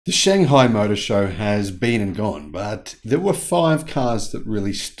The Shanghai Motor Show has been and gone, but there were 5 cars that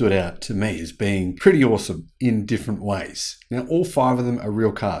really stood out to me as being pretty awesome in different ways. Now, all 5 of them are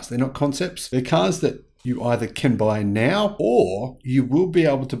real cars. They're not concepts. They're cars that you either can buy now or you will be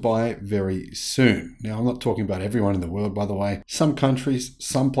able to buy very soon. Now, I'm not talking about everyone in the world, by the way. Some countries,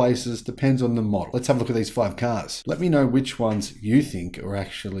 some places, depends on the model. Let's have a look at these 5 cars. Let me know which ones you think are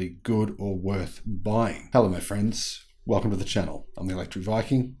actually good or worth buying. Hello, my friends. Welcome to the channel. I'm the Electric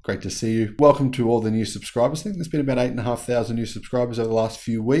Viking. Great to see you. Welcome to all the new subscribers. I think there's been about 8,500 new subscribers over the last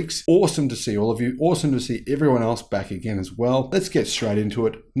few weeks. Awesome to see all of you. Awesome to see everyone else back again as well. Let's get straight into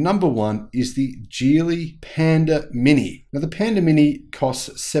it. Number 1 is the Geely Panda Mini. Now the Panda Mini costs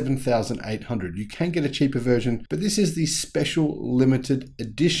 $7,800. You can get a cheaper version, but this is the special limited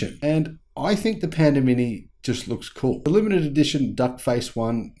edition. And I think the Panda Mini just looks cool. The limited edition duck face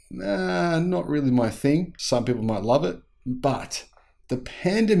one, not really my thing. Some people might love it, but the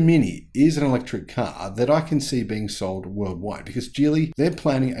Panda Mini is an electric car that I can see being sold worldwide because Geely, they're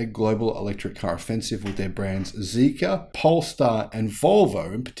planning a global electric car offensive with their brands Zeekr, Polestar, and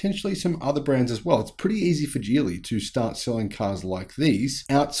Volvo, and potentially some other brands as well. It's pretty easy for Geely to start selling cars like these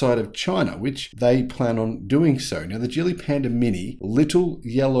outside of China, which they plan on doing so. Now, the Geely Panda Mini Little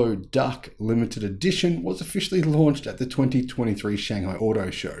Yellow Duck Limited Edition was officially launched at the 2023 Shanghai Auto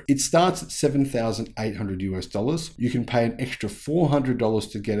Show. It starts at $7,800 US. You can pay an extra $400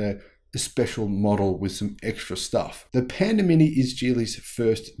 to get a special model with some extra stuff. The Panda Mini is Geely's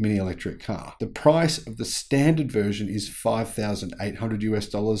first mini electric car. The price of the standard version is $5,800 US.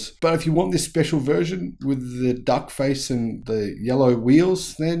 But if you want this special version with the duck face and the yellow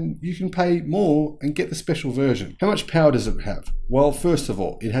wheels, then you can pay more and get the special version. How much power does it have? Well, first of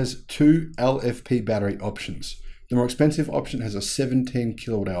all, it has 2 LFP battery options. The more expensive option has a 17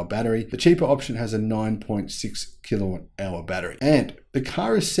 kilowatt hour battery. The cheaper option has a 9.6 kilowatt hour battery. And the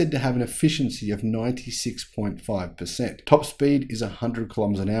car is said to have an efficiency of 96.5%. Top speed is 100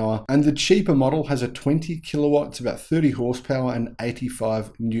 kilometers an hour. And the cheaper model has a 20 kilowatts, about 30 horsepower and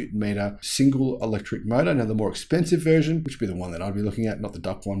 85 newton meter single electric motor. Now the more expensive version, which would be the one that I'd be looking at, not the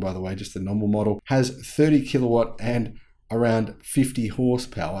duck one by the way, just the normal model, has 30 kilowatt and around 50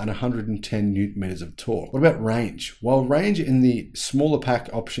 horsepower and 110 newton meters of torque. What about range? Well, range in the smaller pack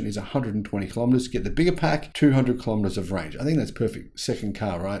option is 120 kilometers. Get the bigger pack, 200 kilometers of range. I think that's perfect. Second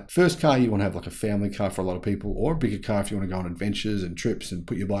car, right? First car, you want to have like a family car for a lot of people, or a bigger car if you want to go on adventures and trips and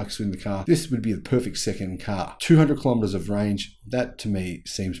put your bikes in the car. This would be the perfect second car. 200 kilometers of range. That to me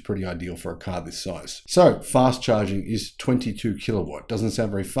seems pretty ideal for a car this size. So fast charging is 22 kilowatt. Doesn't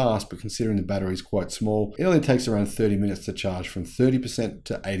sound very fast, but considering the battery is quite small, it only takes around 30 minutes to charge from 30%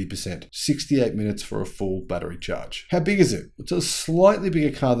 to 80%. 68 minutes for a full battery charge. How big is it? It's a slightly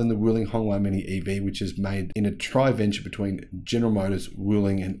bigger car than the Wuling Hongwei Mini EV, which is made in a tri-venture between General Motors,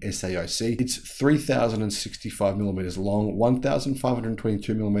 Wuling, and SAIC. It's 3,065 millimeters long,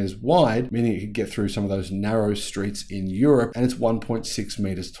 1,522 millimeters wide, meaning it could get through some of those narrow streets in Europe, and it's 1.6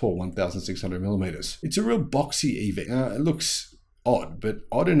 meters tall, 1,600 millimeters. It's a real boxy EV. It looks odd, but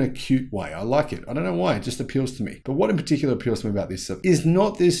odd in a cute way. I like it. I don't know why, it just appeals to me. But what in particular appeals to me about this is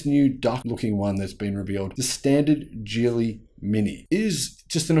not this new duck looking one that's been revealed. The standard Geely Mini is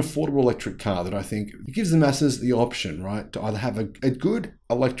just an affordable electric car that I think it gives the masses the option, right, to either have a good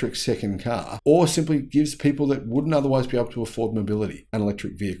electric second car or simply gives people that wouldn't otherwise be able to afford mobility an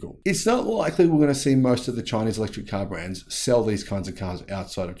electric vehicle. It's not likely we're going to see most of the Chinese electric car brands sell these kinds of cars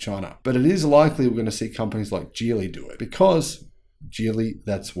outside of China, but it is likely we're going to see companies like Geely do it because Geely,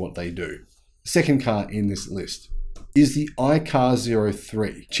 that's what they do. Second car in this list is the iCar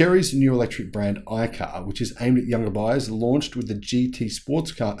 03. Chery's new electric brand iCar, which is aimed at younger buyers, launched with the GT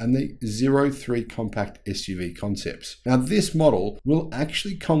sports car and the 03 compact SUV concepts. Now this model will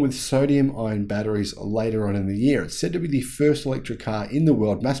actually come with sodium-ion batteries later on in the year. It's said to be the first electric car in the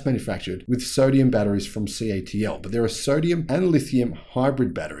world mass manufactured with sodium batteries from CATL, but they're a sodium and lithium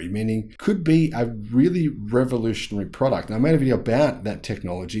hybrid battery, meaning could be a really revolutionary product. Now I made a video about that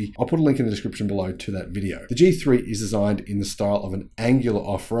technology. I'll put a link in the description below to that video. The G3 is designed in the style of an angular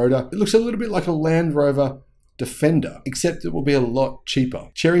off-roader. It looks a little bit like a Land Rover Defender, except it will be a lot cheaper.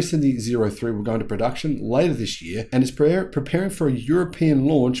 Chery said the 03 will go into production later this year and is preparing for a European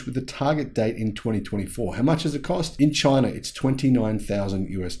launch with the target date in 2024. How much does it cost? In China, it's $29,000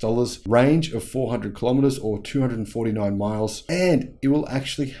 US, range of 400 kilometers or 249 miles, and it will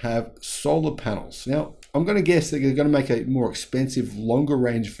actually have solar panels. Now, I'm going to guess that they're going to make a more expensive, longer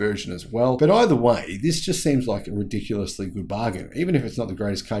range version as well. But either way, this just seems like a ridiculously good bargain, even if it's not the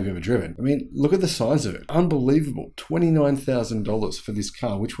greatest car you've ever driven. I mean, look at the size of it. Unbelievable. $29,000 for this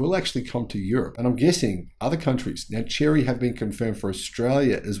car, which will actually come to Europe. And I'm guessing other countries. Now, Chery have been confirmed for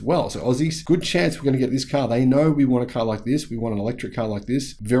Australia as well. So Aussies, good chance we're going to get this car. They know we want a car like this. We want an electric car like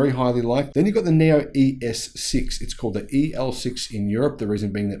this. Very highly liked. Then you've got the Neo ES6. It's called the EL6 in Europe. The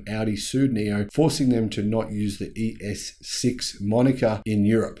reason being that Audi sued Neo, forcing them to not use the ES6 moniker in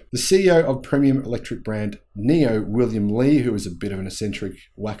Europe. The CEO of premium electric brand Neo, William Lee, who is a bit of an eccentric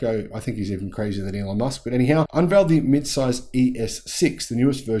wacko, I think he's even crazier than Elon Musk, but anyhow, unveiled the mid-size ES6, the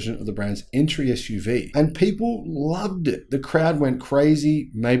newest version of the brand's entry SUV, and people loved it. The crowd went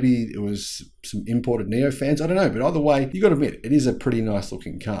crazy. Maybe it was some imported Neo fans, I don't know, but either way, you got to admit, it is a pretty nice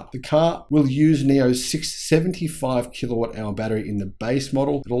looking car. The car will use Neo's 675 kilowatt hour battery in the base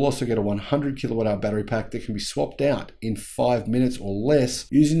model. It'll also get a 100 kilowatt hour battery pack that can be swapped out in 5 minutes or less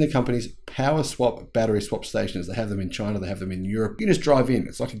using the company's Power Swap battery swap stations. They have them in China, they have them in Europe. You can just drive in.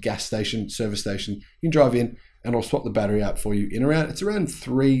 It's like a gas station, service station. You can drive in and I'll swap the battery out for you in it's around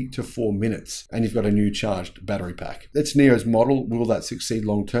 3 to 4 minutes, and you've got a new charged battery pack. That's Neo's model. Will that succeed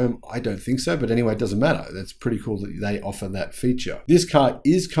long term? I don't think so, but anyway, it doesn't matter. That's pretty cool that they offer that feature. This car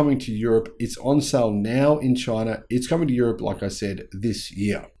is coming to Europe. It's on sale now in China. It's coming to Europe, like I said, this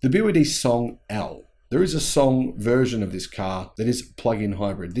year. The BYD Song L. There is a Song version of this car that is plug-in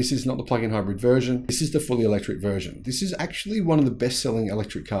hybrid. This is not the plug-in hybrid version. This is the fully electric version. This is actually one of the best-selling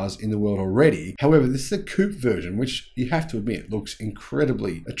electric cars in the world already. However, this is the coupe version, which you have to admit looks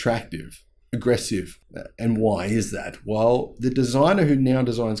incredibly attractive, aggressive. And why is that? Well, the designer who now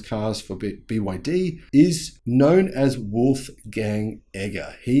designs cars for BYD is known as Wolfgang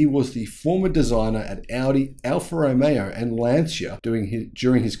Egger. He was the former designer at Audi, Alfa Romeo, and Lancia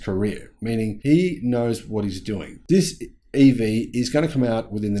during his career, meaning he knows what he's doing. This EV is going to come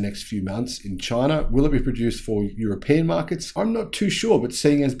out within the next few months in China. Will it be produced for European markets? I'm not too sure, but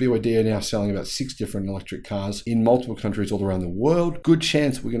seeing as BYD are now selling about 6 different electric cars in multiple countries all around the world, good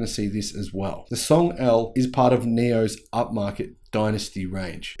chance we're going to see this as well. The Song L is part of Neo's upmarket Dynasty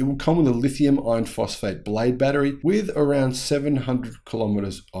range. It will come with a lithium iron phosphate blade battery with around 700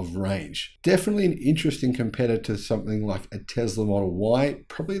 kilometers of range. Definitely an interesting competitor to something like a Tesla Model Y,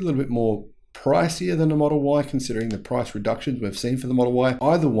 probably a little bit more pricier than a Model Y considering the price reductions we've seen for the Model Y.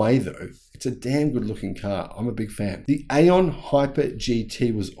 Either way though, it's a damn good looking car. I'm a big fan. The Aeon Hyper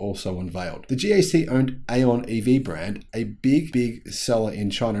GT was also unveiled. The GAC owned Aeon EV brand, a big seller in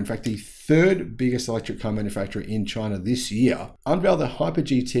China. In fact, the third biggest electric car manufacturer in China this year, unveiled the Hyper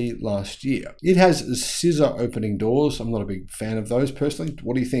GT last year. It has scissor opening doors. I'm not a big fan of those personally.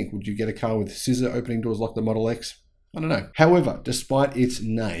 What do you think? Would you get a car with scissor opening doors like the Model X? I don't know. However, despite its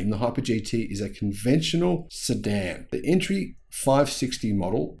name, the Hyper GT is a conventional sedan. The entry 560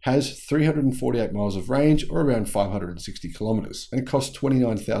 model has 348 miles of range, or around 560 kilometers, and it costs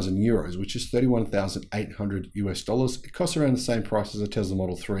 29,000 euros, which is 31,800 US dollars. It costs around the same price as a Tesla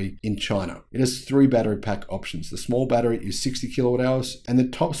Model 3 in China. It has 3 battery pack options. The small battery is 60 kilowatt hours, and the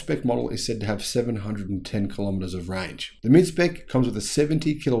top spec model is said to have 710 kilometers of range. The mid spec comes with a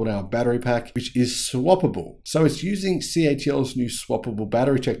 70 kilowatt hour battery pack, which is swappable. So it's using CATL's new swappable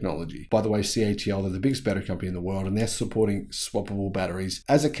battery technology. By the way, CATL, they're the biggest battery company in the world, and they're supporting swappable batteries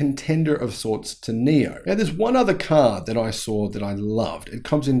as a contender of sorts to Neo. Now, there's one other car that I saw that I loved. It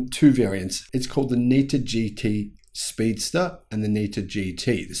comes in 2 variants. It's called the Nita GT Speedster and the Nita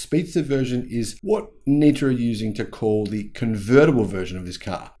GT. The Speedster version is what Nita are using to call the convertible version of this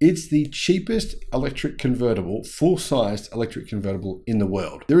car. It's the cheapest electric convertible, full-sized electric convertible in the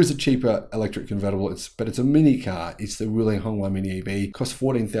world. There is a cheaper electric convertible, but it's a mini car. It's the Wuling Hongwei Mini EV. It costs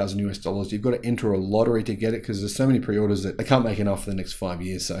 14,000 US dollars. You've got to enter a lottery to get it because there's so many pre-orders that they can't make enough for the next 5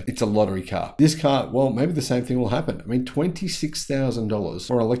 years. So it's a lottery car. This car, well, maybe the same thing will happen. I mean, $26,000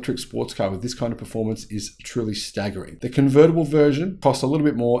 for an electric sports car with this kind of performance is truly staggering. The convertible version costs a little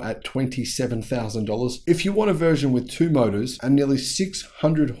bit more at $27,000. If you want a version with 2 motors and nearly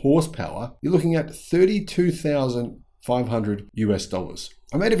 600 horsepower, you're looking at $32,500 US dollars.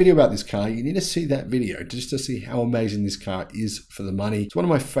 I made a video about this car. You need to see that video just to see how amazing this car is for the money. It's one of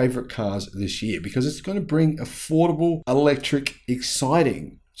my favorite cars this year because it's going to bring affordable, electric,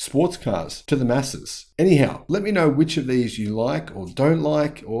 exciting sports cars to the masses. Anyhow, let me know which of these you like or don't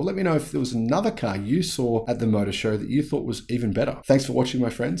like, or let me know if there was another car you saw at the motor show that you thought was even better. Thanks for watching, my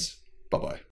friends. Bye-bye.